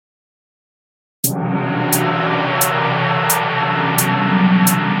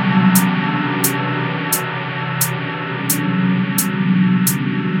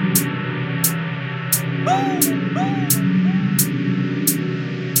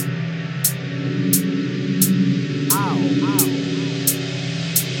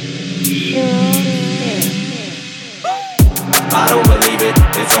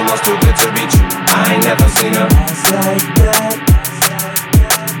almost too good to be true. I ain't never seen a ass like that.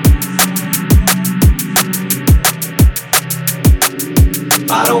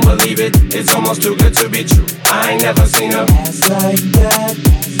 I don't believe it, it's almost too good to be true. I ain't never seen a ass like that.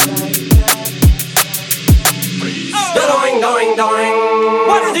 Doing, doing, doing.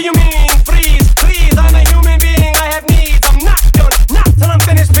 What do you mean? Freeze, please. I'm a human being. I have needs. I'm not done, not till I'm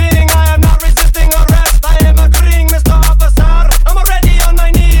finished beating. I am not resisting arrest. I am agreeing, Mr. Officer. I'm already on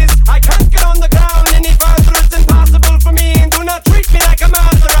my knees. I can't get on the ground any further. It's impossible for me. And do not treat me like a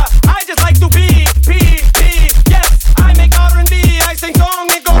murderer. I just like to be. Yes, I make R&B. I sing song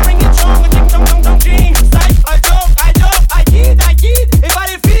and go ring it strong. Ding dong dong dong ding. Psych, I joke. I kid. If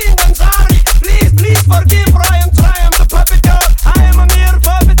I offend, I'm sorry. Please forgive. For I am trying to puppet dog. I am a mere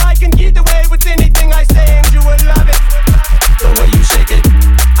puppet. I can get away with anything I say, and you will love it. The way you shake it,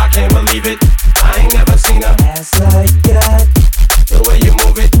 I can't believe it. I ain't never seen a ass like that. The way you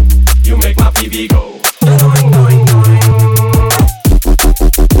move it, you make my PV go. Doing, doing, doing.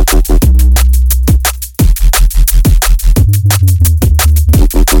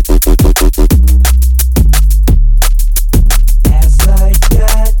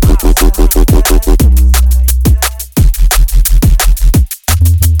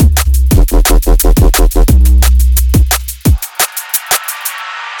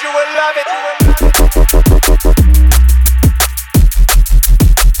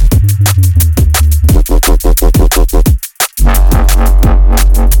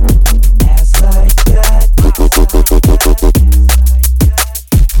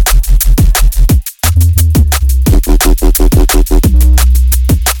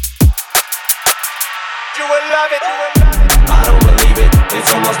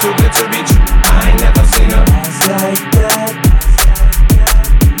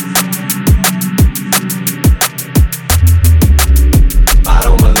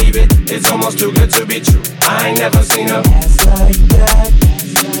 Too good to be true. I ain't never seen a ass like that.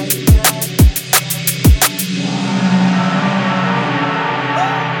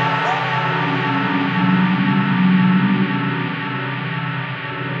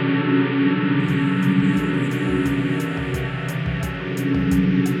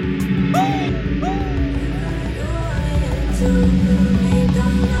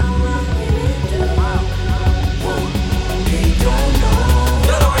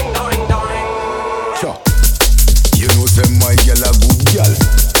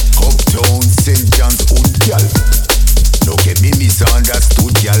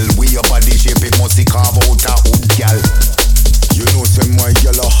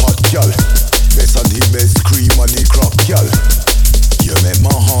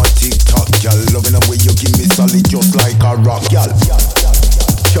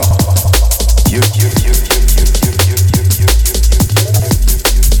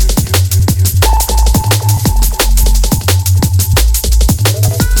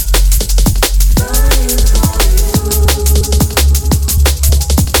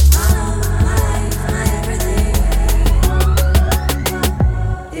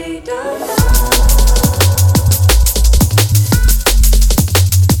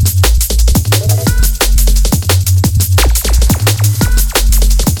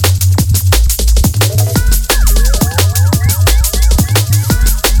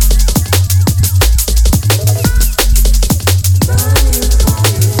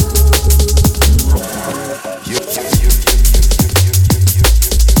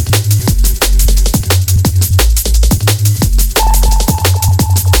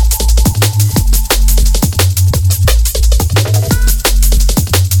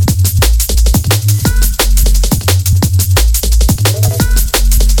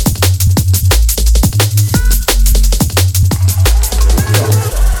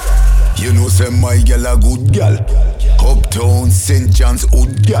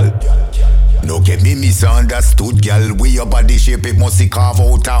 Misunderstood, gal. We your body shape, it must carve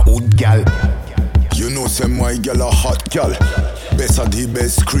out a wood, gal. You know, say my gal a hot gal. Best of the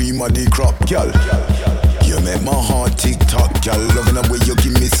best, cream of the crop, gal. You make my heart tick tock, gal. Loving the way you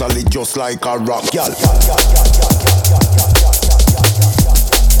give me solid, just like a rock, gal.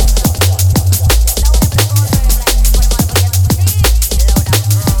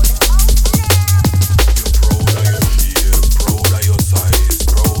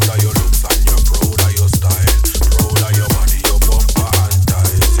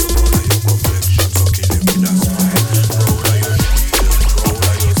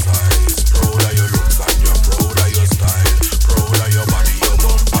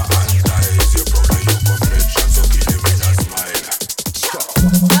 Smile.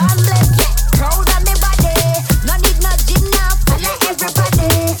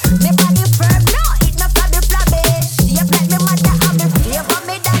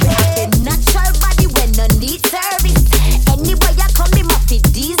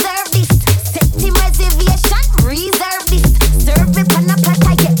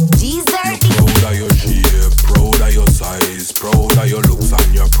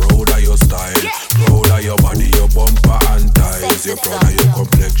 eyes. You're proud of your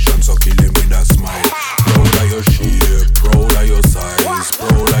complexion, so kill him with a smile. Proud of your shape, proud of your size,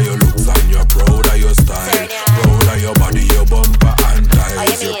 proud of your looks and you're proud of your style. Proud of your body, your bumper and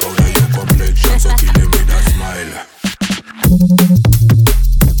thighs. You're proud of your complexion, so kill him with a smile.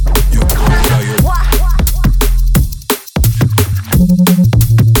 You're proud of your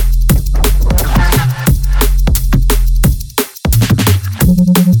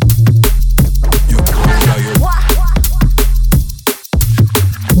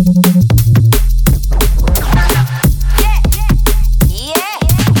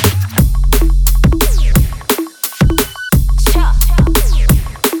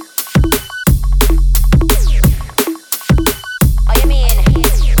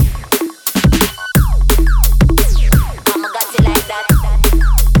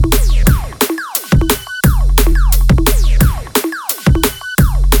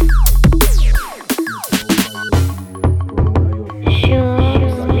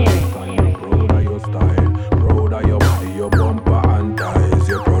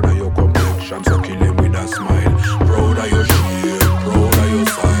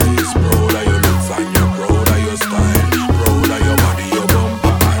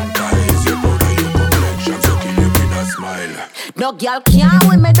girl can't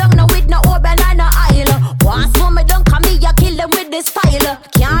win me down now with no open and no aisle. Want slow me down, come me ya kill them with the style.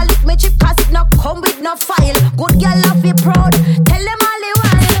 Can't lick me chip cause it no come with no file. Good girl love you proud, tell them all the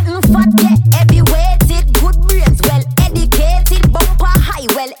while. Fat yeah, heavy weighted, good brains, well educated, bumper high,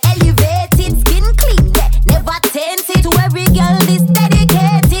 well elevated, skin clean, yeah, never tainted. To every girl this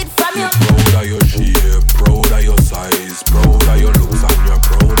dedicated from you. Proud of your shape, proud of your size, proud of your looks and you're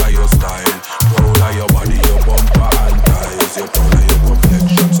proud of your style. Proud of your body, your bumper and thighs. You're proud of your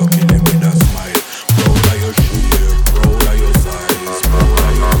complexion, so kill him with a smile. Proud of your shape, proud of your size, proud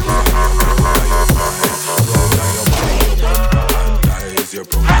of your looks and you're proud of your style. Proud of your body, your bumper and thighs. You're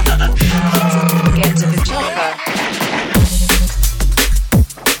proud of your complexion, so kill him Get with to a the smile. chopper.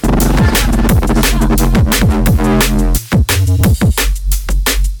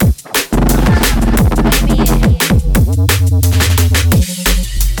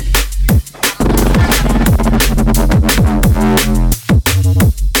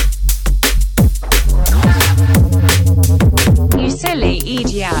 You silly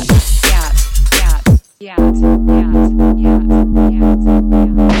idiot.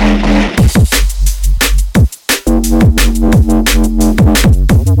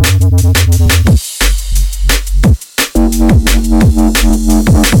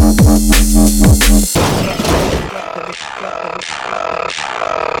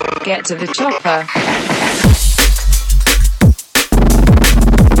 Get to the chopper.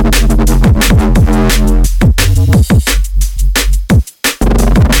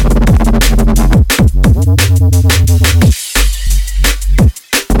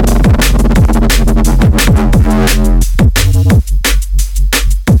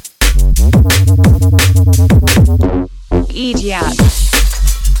 Idiot.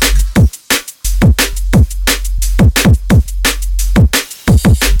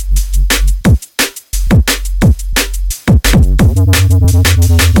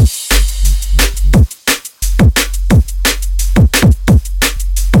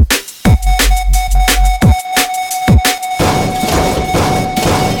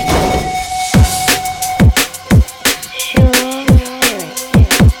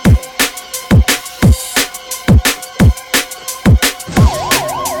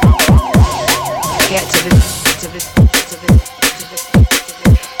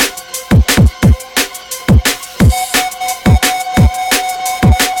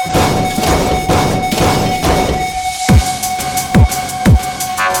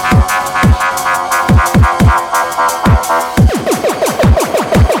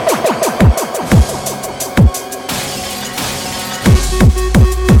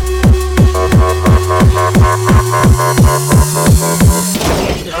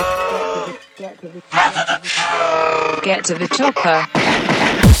 Get to the chopper.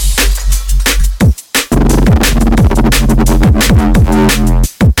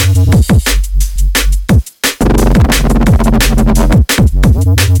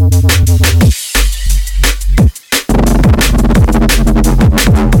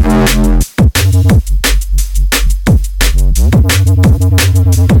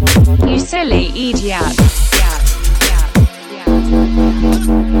 You silly idiot.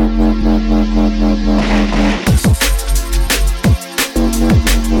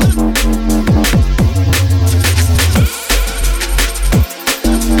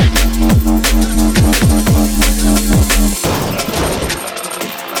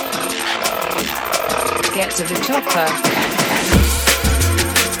 Get to the chopper.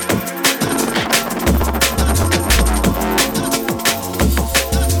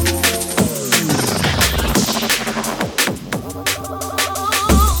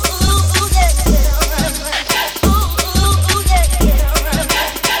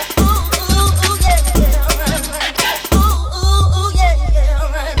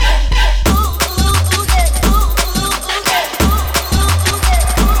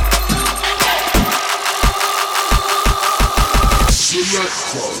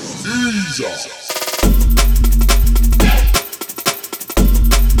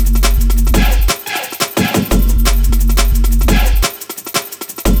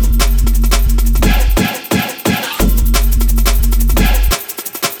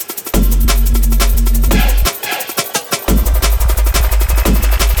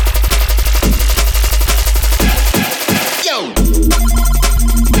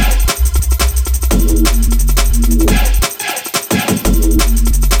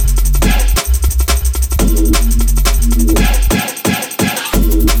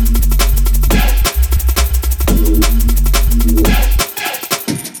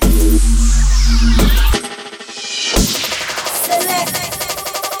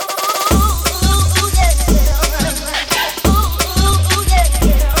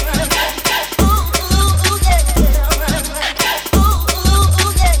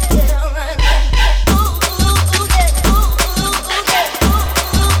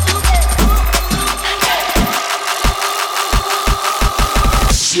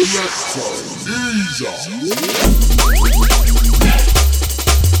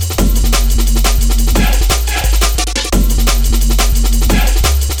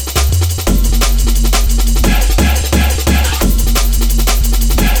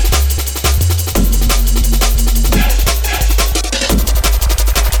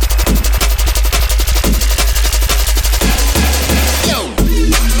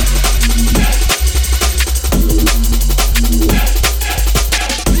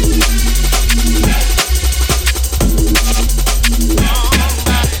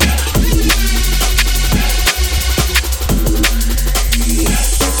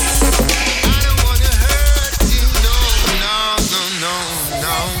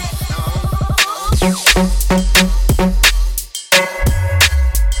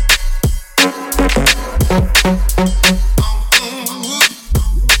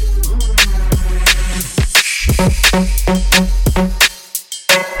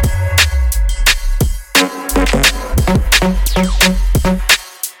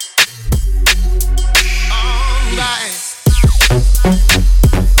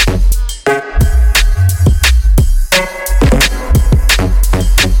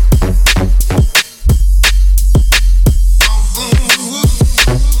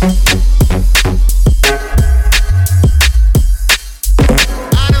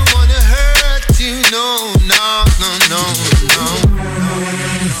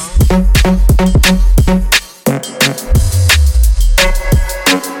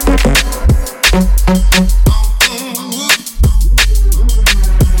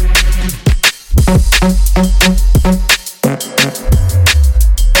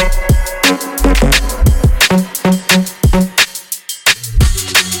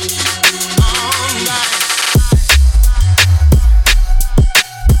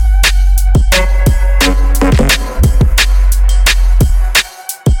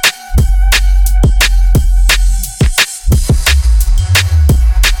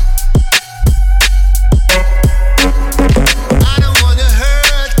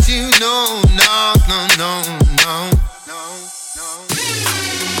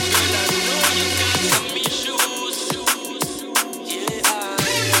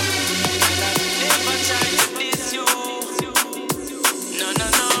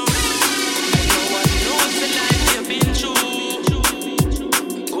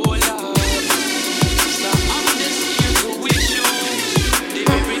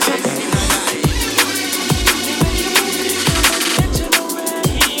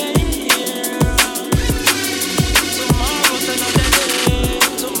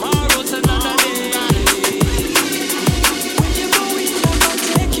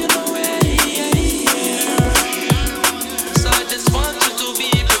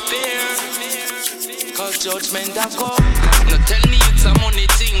 judgment a come. No tell me it's a money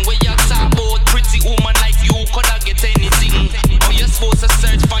thing. Where you talk about pretty woman like you coulda get anything. How you supposed to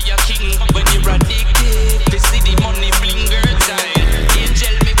search for your king when you're addicted? They see the money blinger time.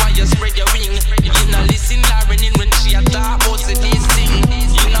 Angel me why you spread your wing. You not listen Lauren in when she a talk about this thing.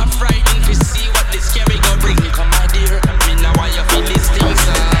 You not frightened to see what this carry go bring. Come my dear, me know why you feel this thing,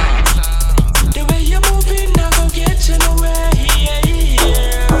 sir. The way you moving, I go get you nowhere.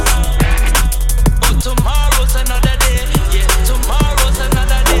 Tomorrow's another day.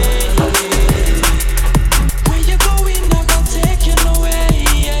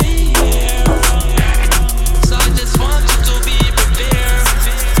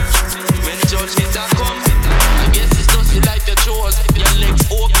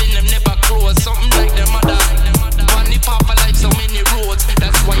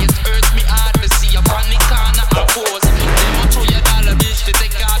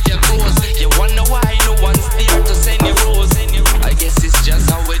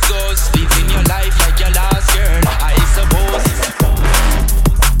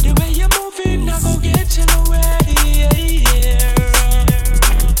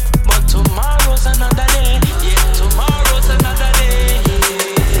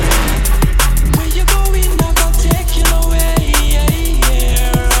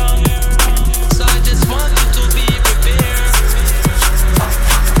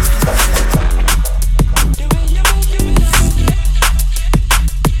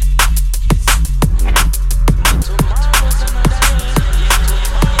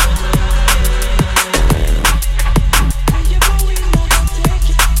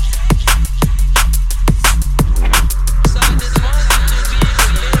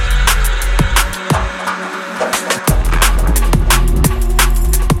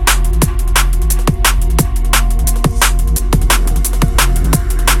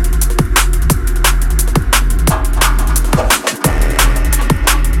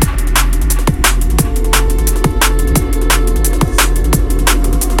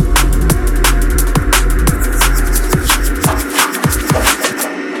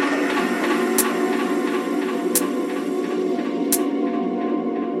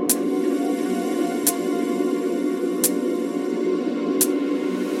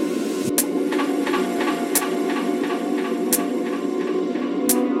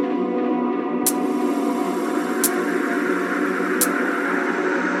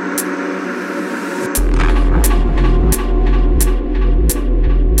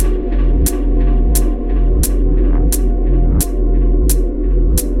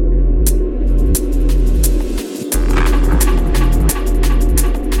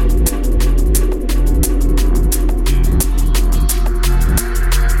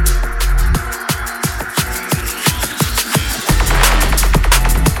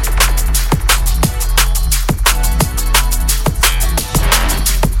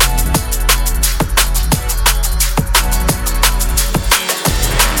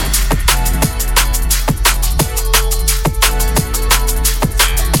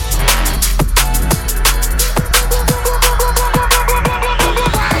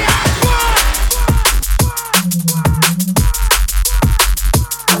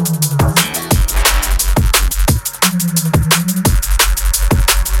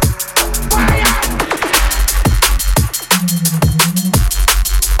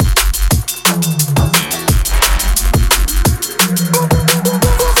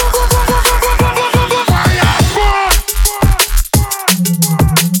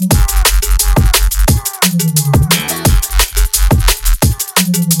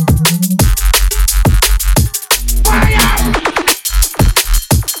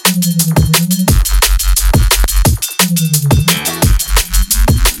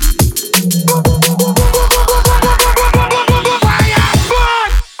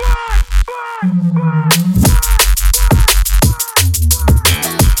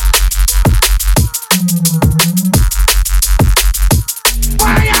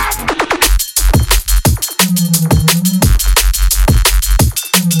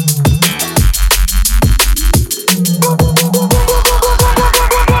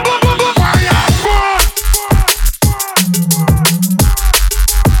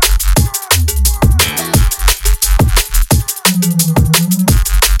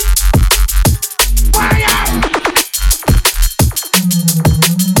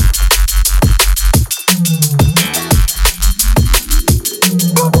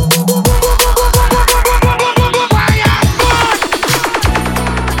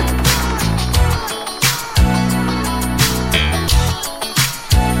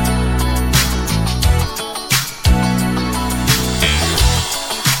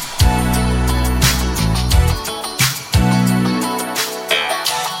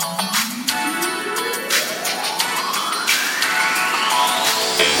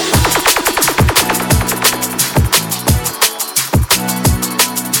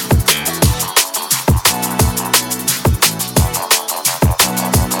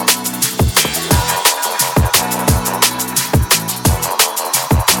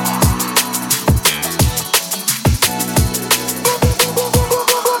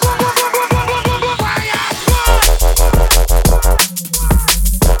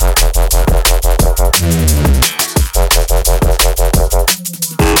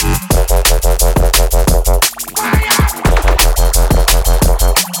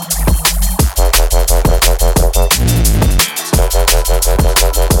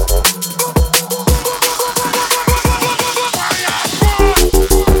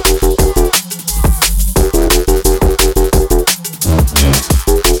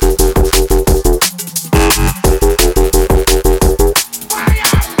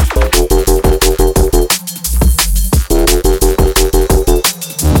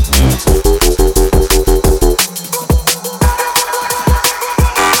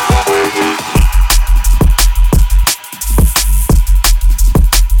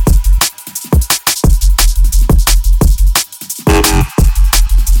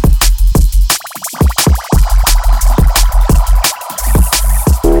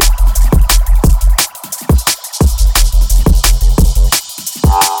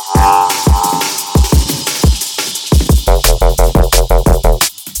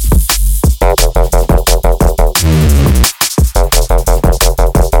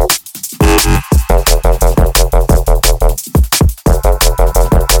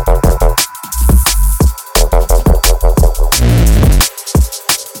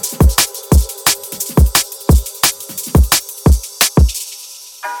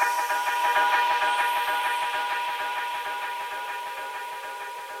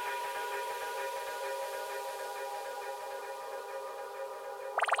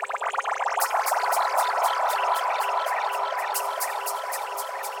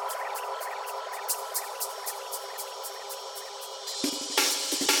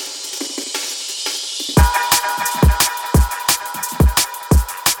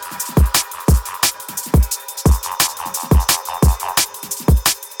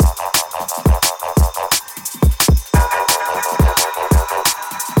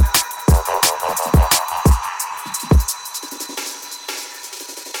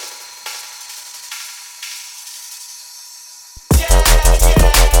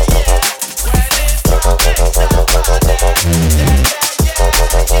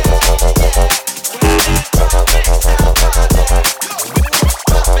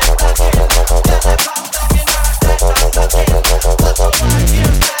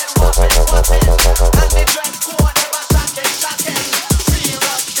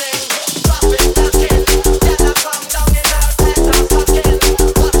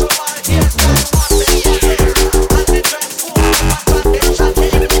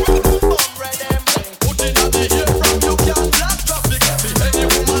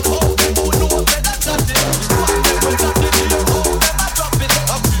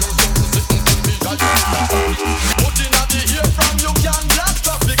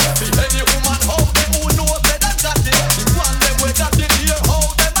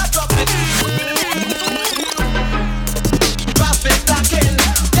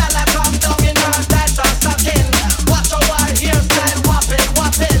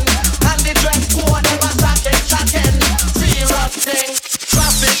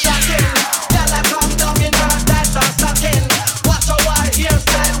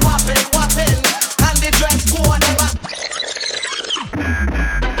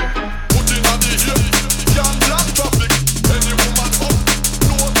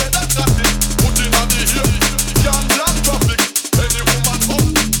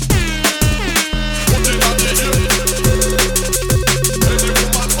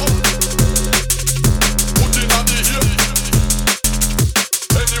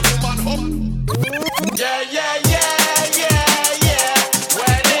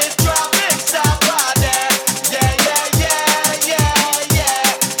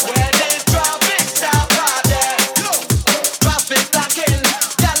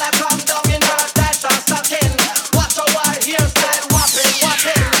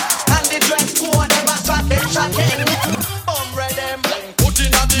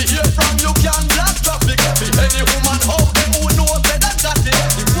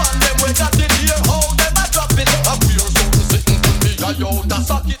 you out a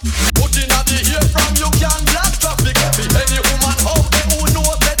socket. Put in the ear from you can block traffic. Be any woman out there who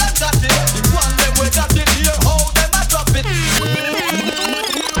knows that I got it. The one them we got it here, how them I drop it.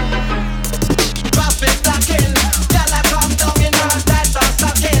 Drop it back in. Girl I come down in her tight and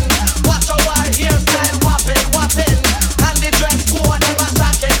stocking. Watch how I hairstyle whopping, whopping. And the dress code them a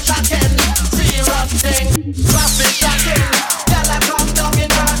shocking, shocking. Serious thing. Drop it back in. Girl I come down in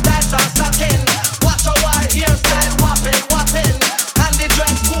her tight and stocking. Watch how I hairstyle whopping, whopping. And the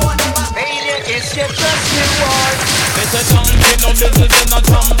dress code them a failure is your dress reward. It's a champion, no business in a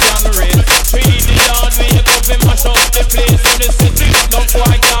champion race. 3D yard, we come and mash up the place in the city. No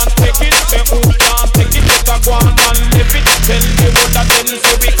boy can't take it, say who can't take it. Take a go on and live it. Tell the road that then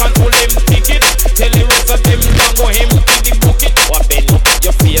so we can pull him ticket. Tell the rest of them can go him to the bucket. What bend up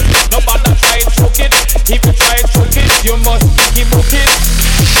your face, nobody try choke it. If you try choke it, you must keep it.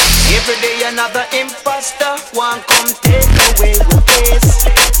 Every day another imposter, one come take away your face.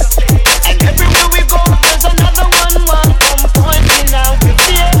 And everywhere we go, there's another one come pointing out your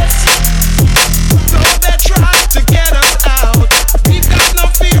face. So they try to get us out. We've got no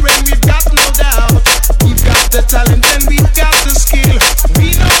fear and we've got no doubt. We've got the talent and we've got the skill.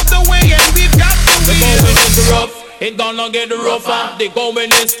 We know the way and we've got the will. The going is rough, it gonna get rougher. The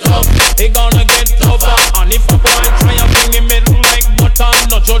going is tough, it gonna get tougher. And if a boy try and bring him in like butter,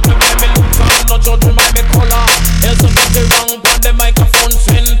 no judge me by me look and no judge me by me color. There's something wrong on the microphone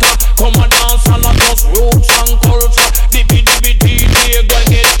center. Come and dance and not just roots and culture. Dibby DJ gonna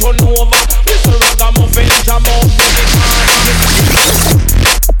get turned over. This a ragamuffin jam out with the car.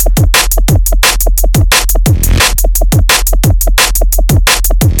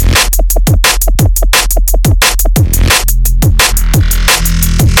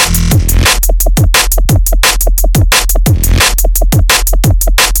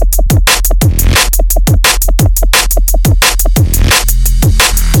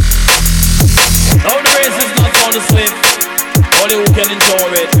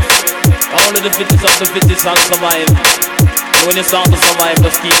 The fittest of the fittest and survive. And when you start to survive,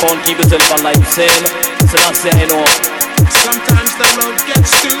 just keep yourself alive. Say, so not say I know. Sometimes the road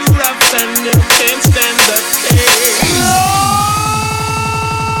gets too rough and you can't stand the pain.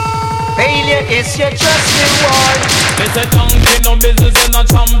 Failure is your just reward. It's a donkey, no business in a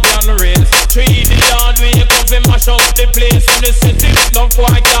champion race. 3D yard, we come and mash up the place in the city. No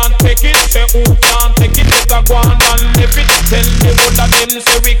boy can't take it, say who can't take it. Take a go on and live it. Tell the one of them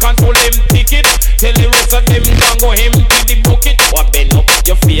say we can't pull him ticket. Tell the rest of them can go him to the bucket. What bend up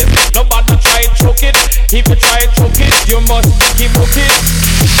your face, nobody try choke it. If you try choke it, you must keep it.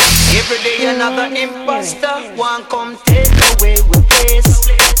 Every day another imposter, one come take away with face.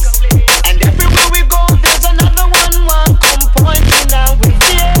 And everywhere we go, there's another one come pointing out with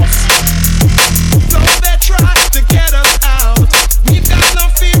face. So they try to get us out. We've got no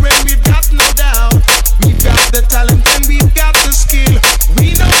fear and we've got no doubt. We've got the talent and we've got the skill.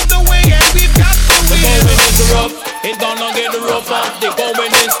 We know the way and we've got the will. The going is rough, it gonna get rougher. The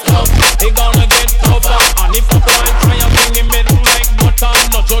going is tough, it gonna get tougher. And if a boy try and bring him in like butter,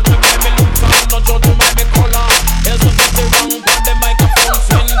 no judge me by me look and no judge me by me color. There's something wrong on the microphone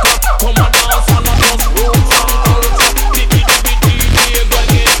center. Come and dance and not just roots and culture. Dibby DJ gonna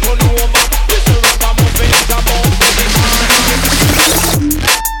get turned over. This a ragamuffin jam out with the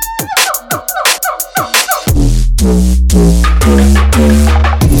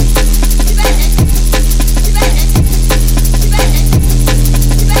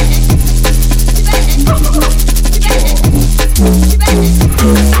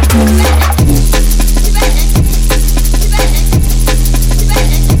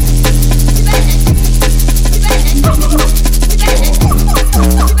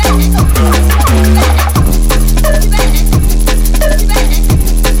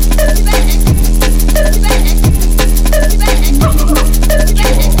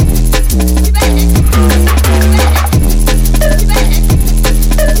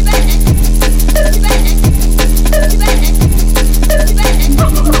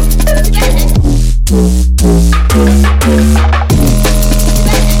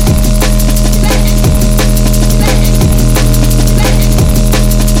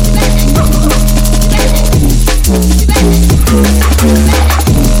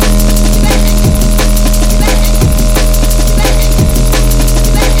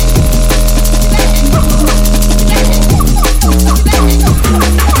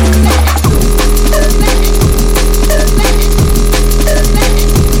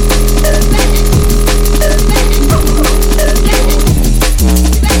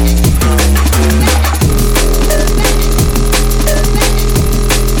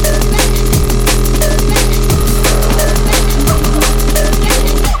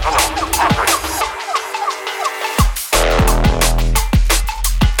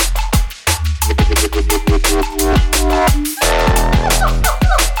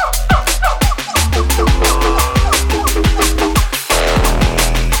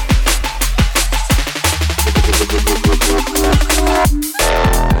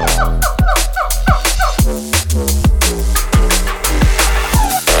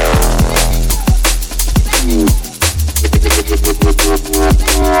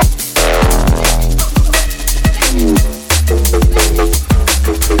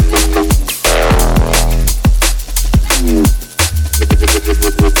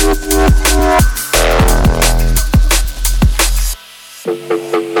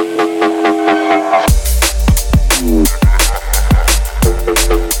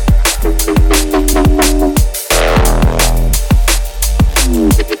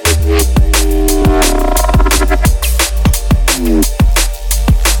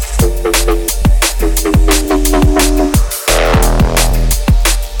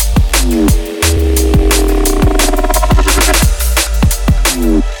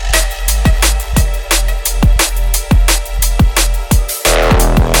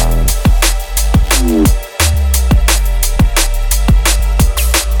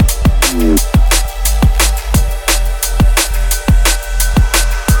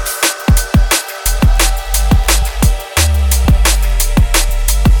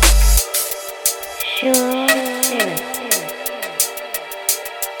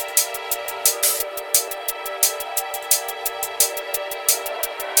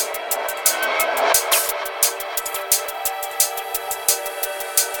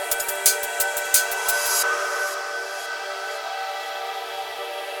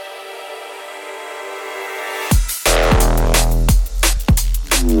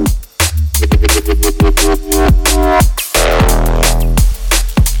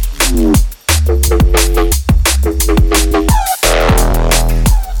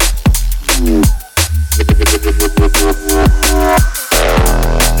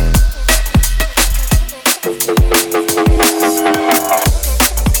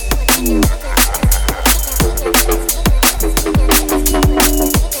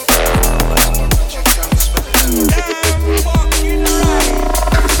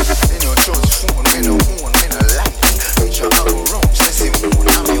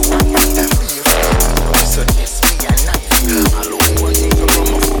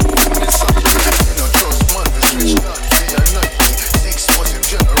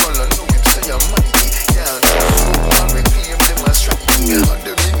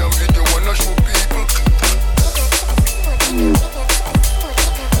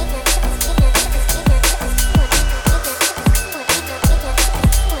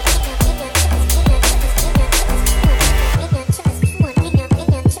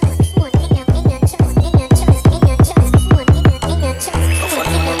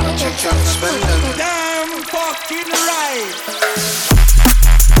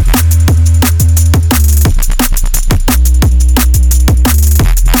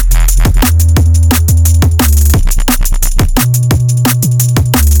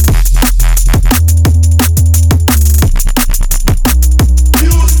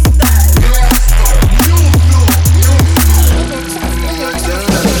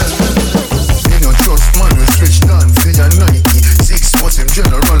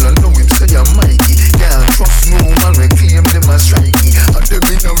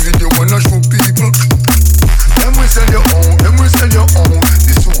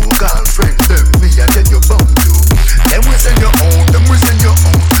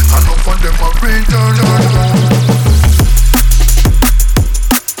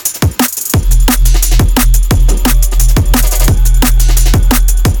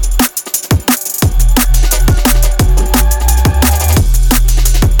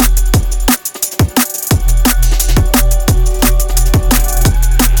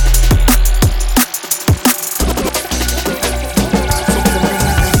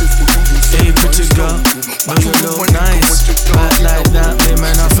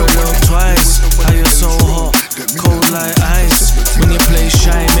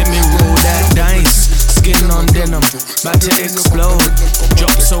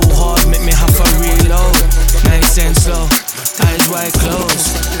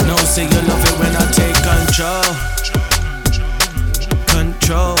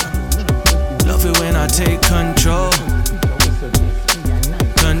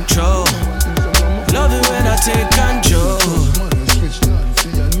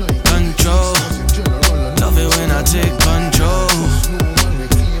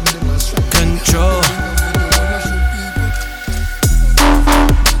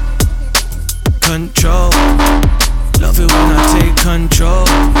control. Love it when I take control.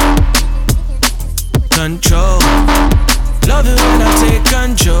 Control. Love it when I take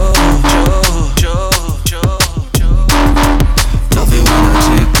control. Love it when I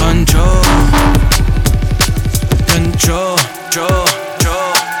take control. Control.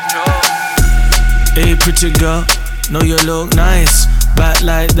 Hey pretty girl, know you look nice. Back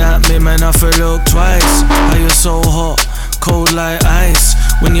like that, make man have to look twice. How you so hot, cold like ice.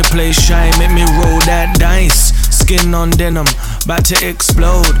 When you play shy, make me roll that dice. Skin on denim, about to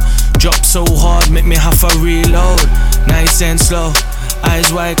explode. Drop so hard, make me have to reload. Nice and slow,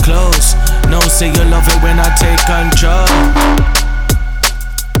 eyes wide closed. No, say you love it when I take control.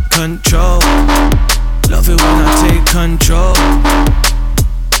 Control. Love it when I take control.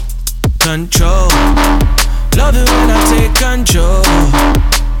 Control. Love it when I take control.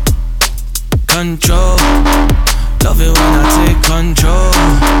 Control. Love it when I take control.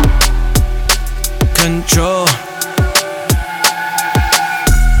 Control.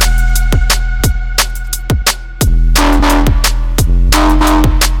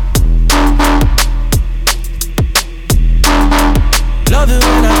 Love it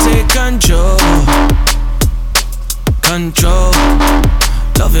when I take control. Control.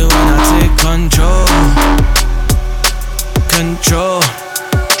 Love it when I take control. Control.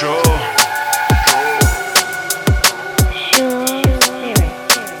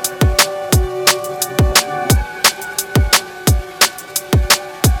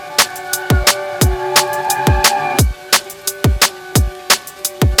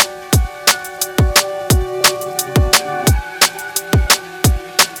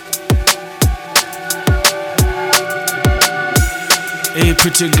 Hey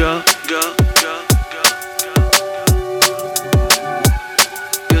pretty girl,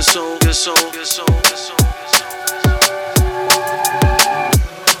 you're so control.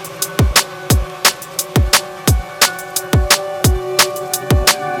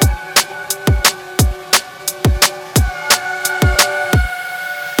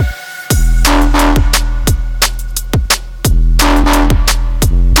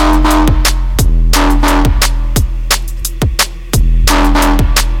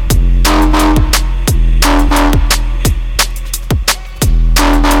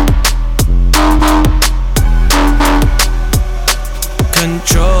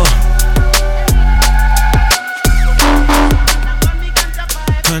 Control.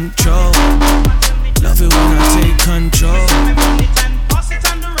 Love it when I take control.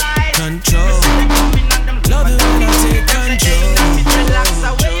 Control. Love it when I take control.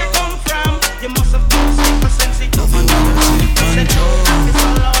 Love it when I take control.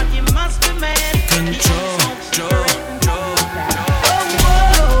 Control.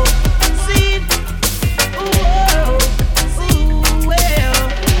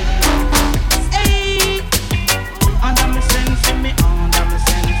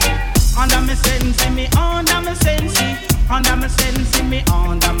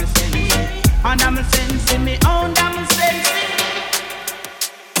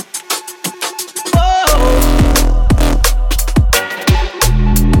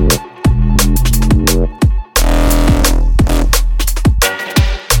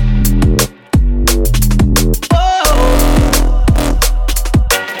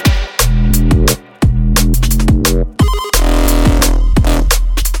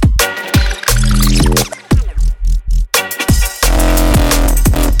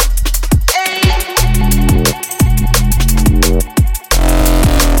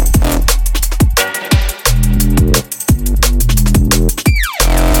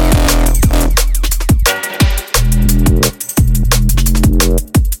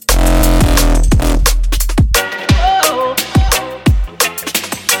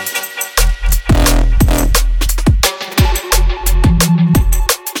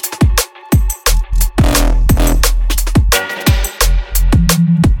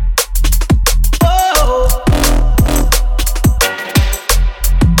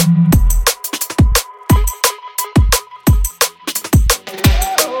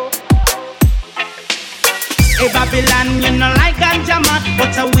 Hey Babylon, you know like ganja man,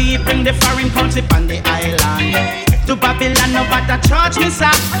 but we bring the foreign country on the island. To Babylon, no bother charge me,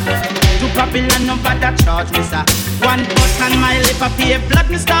 sir. To Babylon, no bother charge me, sir. One bus and my lip up here, blood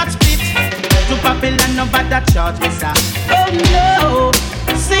me start split. To Babylon, no bother charge me, sir. Oh no,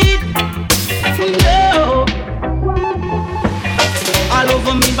 see, no. All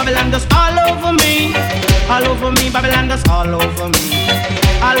over me, Babylon does all over me. All over me, Babylon does all over me.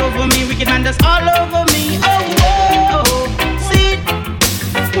 All over me, wicked man does all over me. Oh, whoa, see,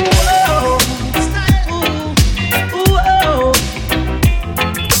 whoa, ooh, whoa.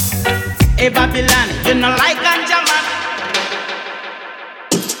 Hey Babylon, you know like ganja man.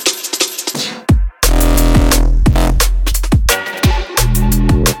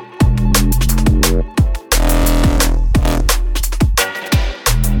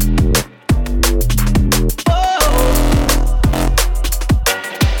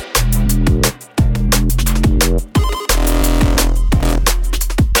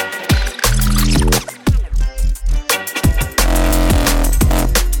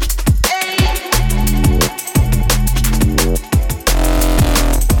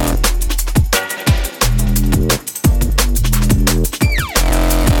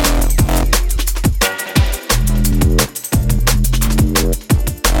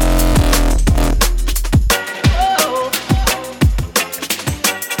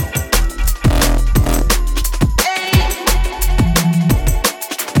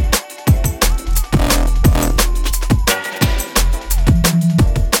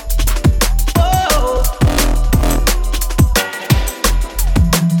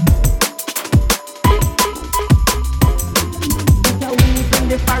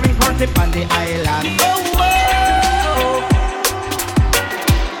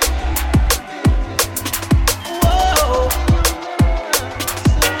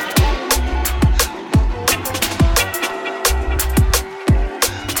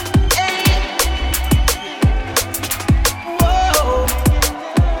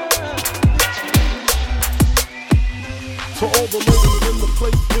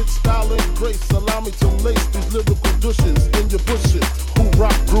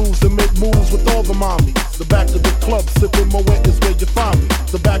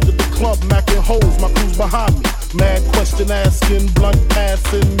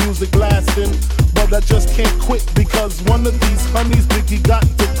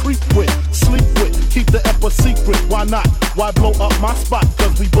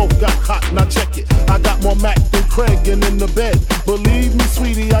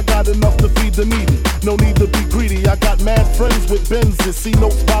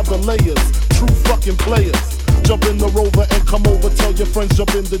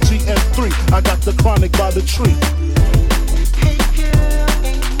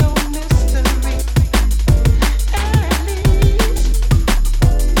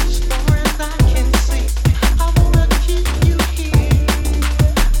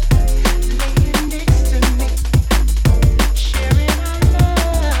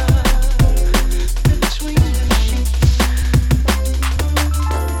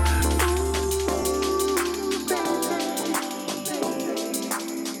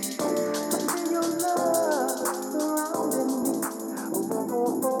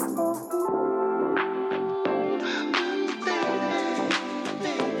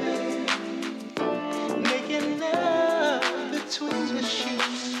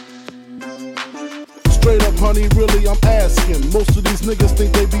 Straight up, honey, really, I'm asking. Most of these niggas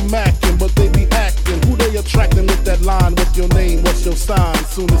think they be macking, but they be acting. Who they attracting with that line? What's your name? What's your sign?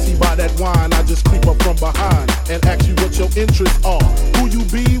 Soon as he buy that wine, I just creep up from behind and ask you what your interests are. Who you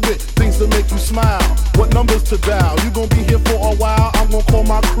be with? Things to make you smile. What numbers to dial? You gon' be here for a while? I'm gon' call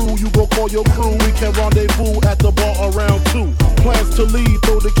my crew. You gon' call your crew. We can rendezvous at the bar around 2. Plans to leave,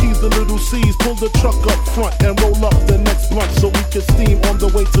 throw the keys to little C's. Pull the truck up front and roll up the next blunt so we can steam on the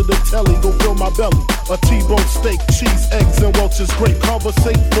way to the telly. Go fill my belly. A T-bone steak, cheese, eggs, and Welch's grape.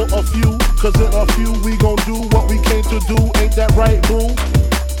 Conversate for a few, cause in a few we gon' do what we came to do. Ain't that right, boo?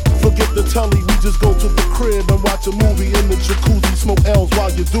 Forget the telly, we just go to the crib and watch a movie in the jacuzzi. Smoke L's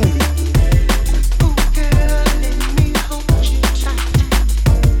while you do me.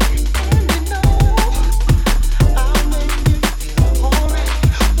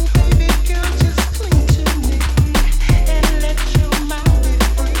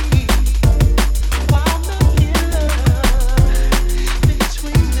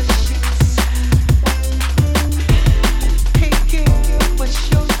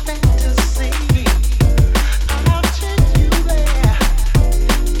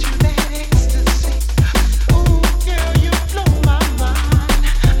 To the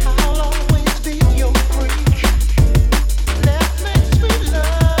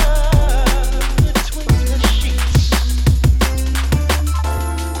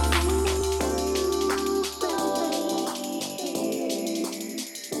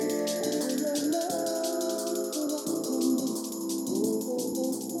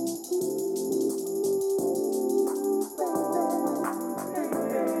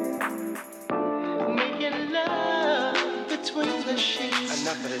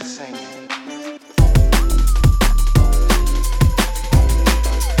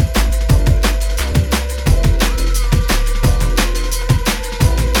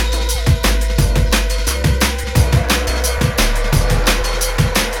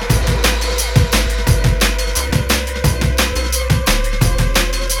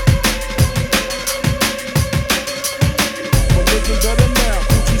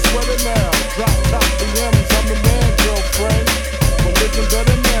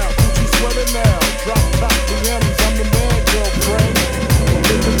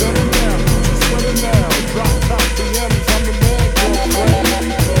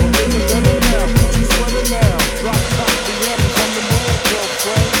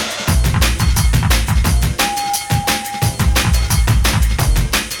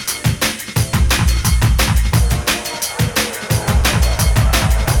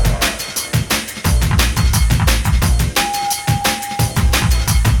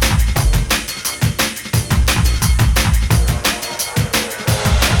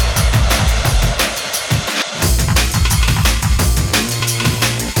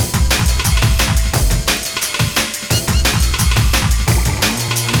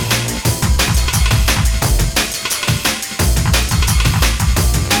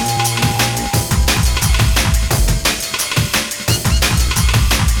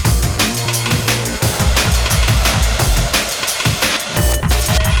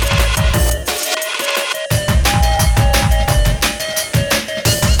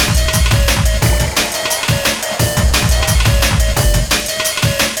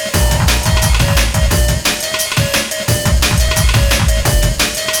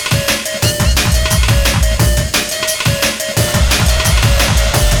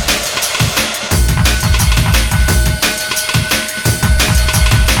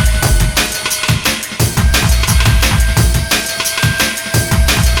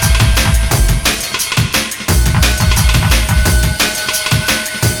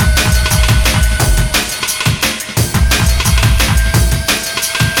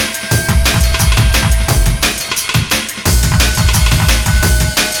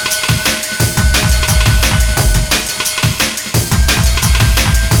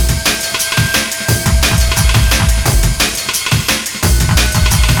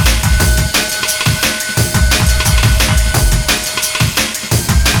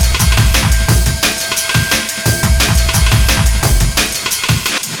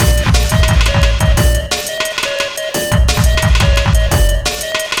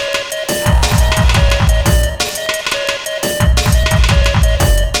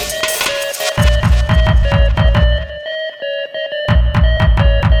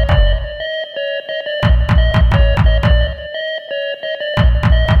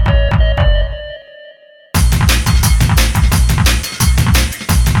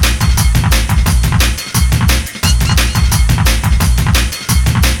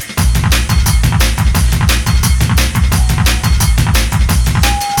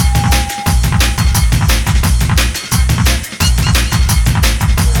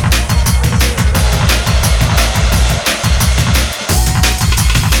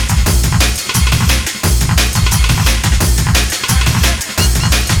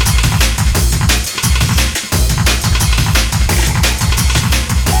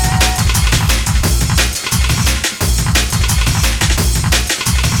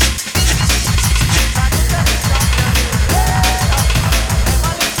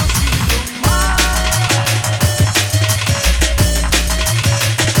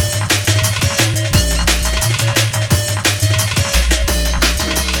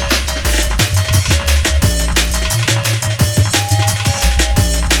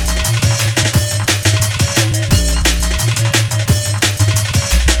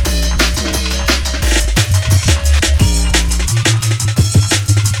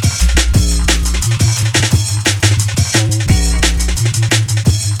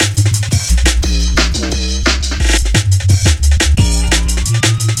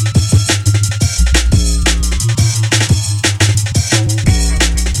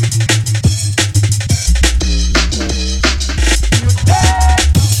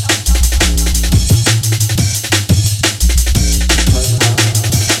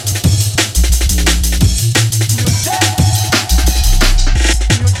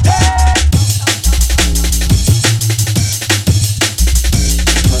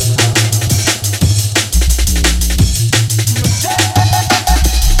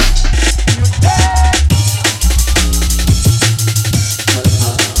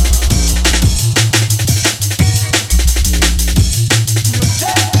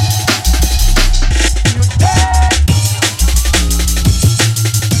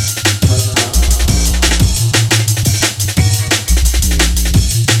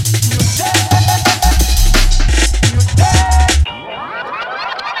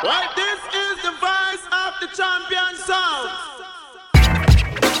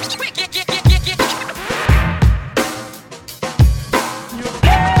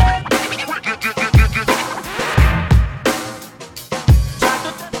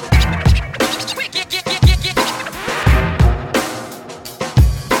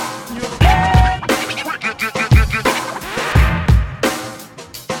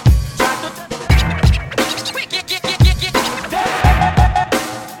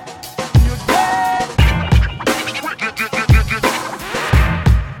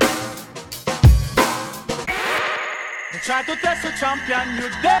just a champion, you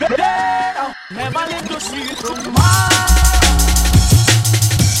dead. Never live to see tomorrow.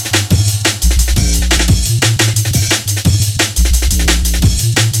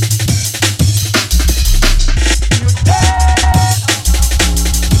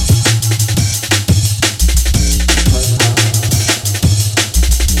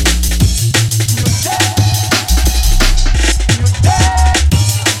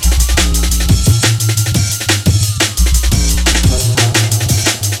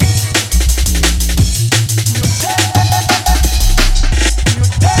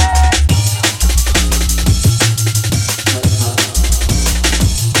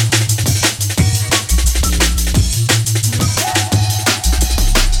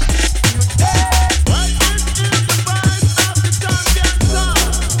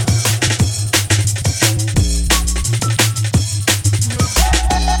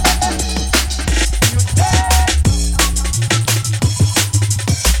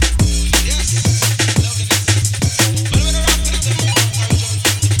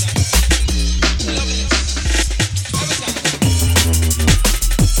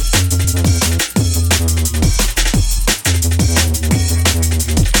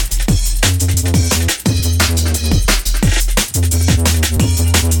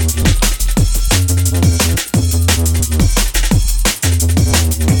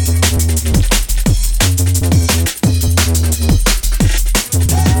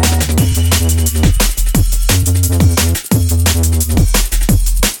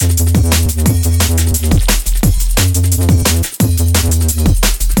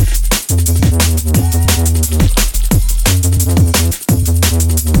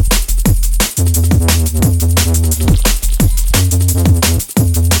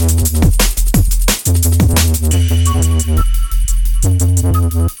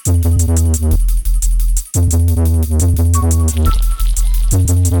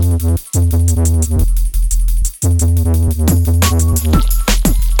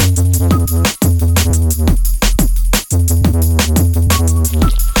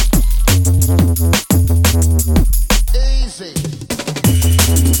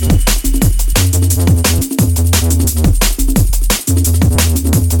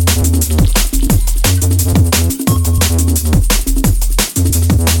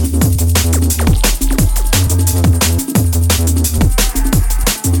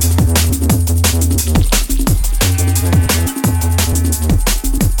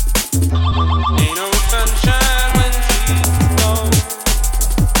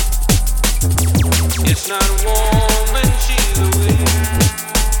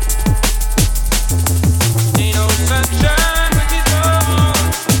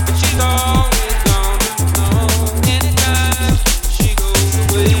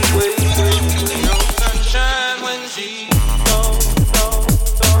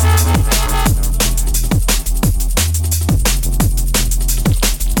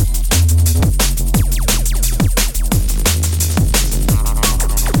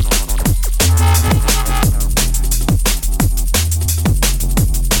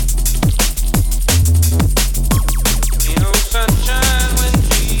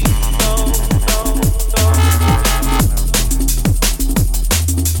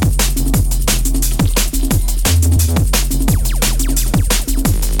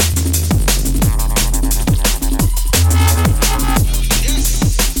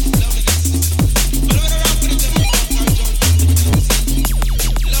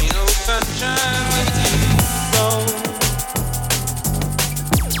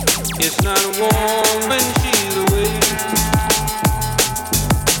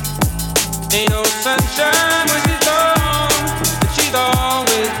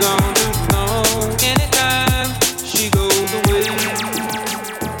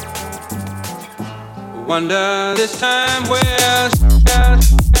 Wonder this time where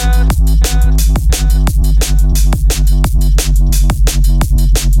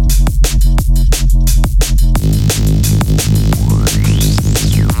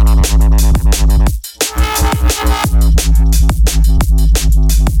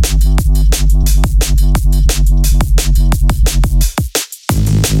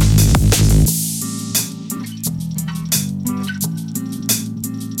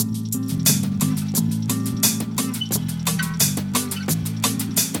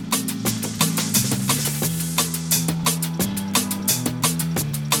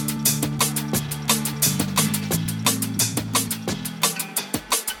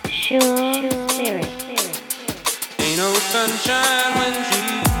ain't no sunshine when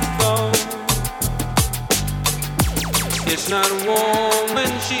she's gone. It's not warm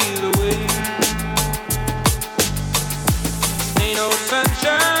when she's away.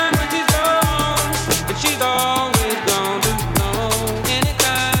 sunshine when she's gone, but she's always gone too long.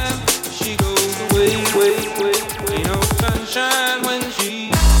 Anytime she goes away, ain't no sunshine when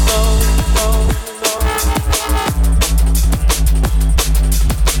she's gone.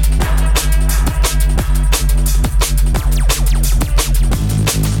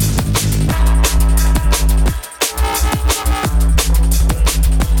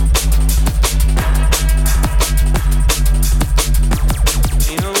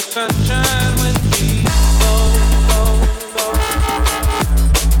 Sunshine when she's gone.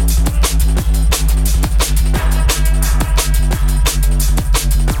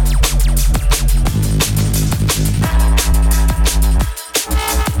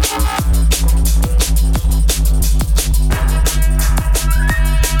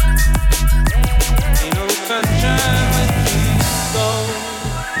 Ain't no sunshine when she's gone.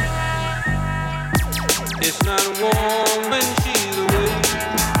 It's not warm when she's away.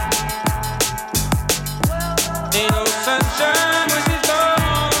 Ain't no sunshine when she's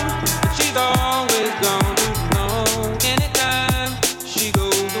gone, but she's always gone too long. Anytime she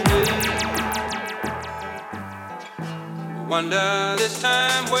goes away, wonder this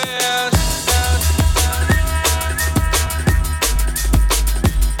time where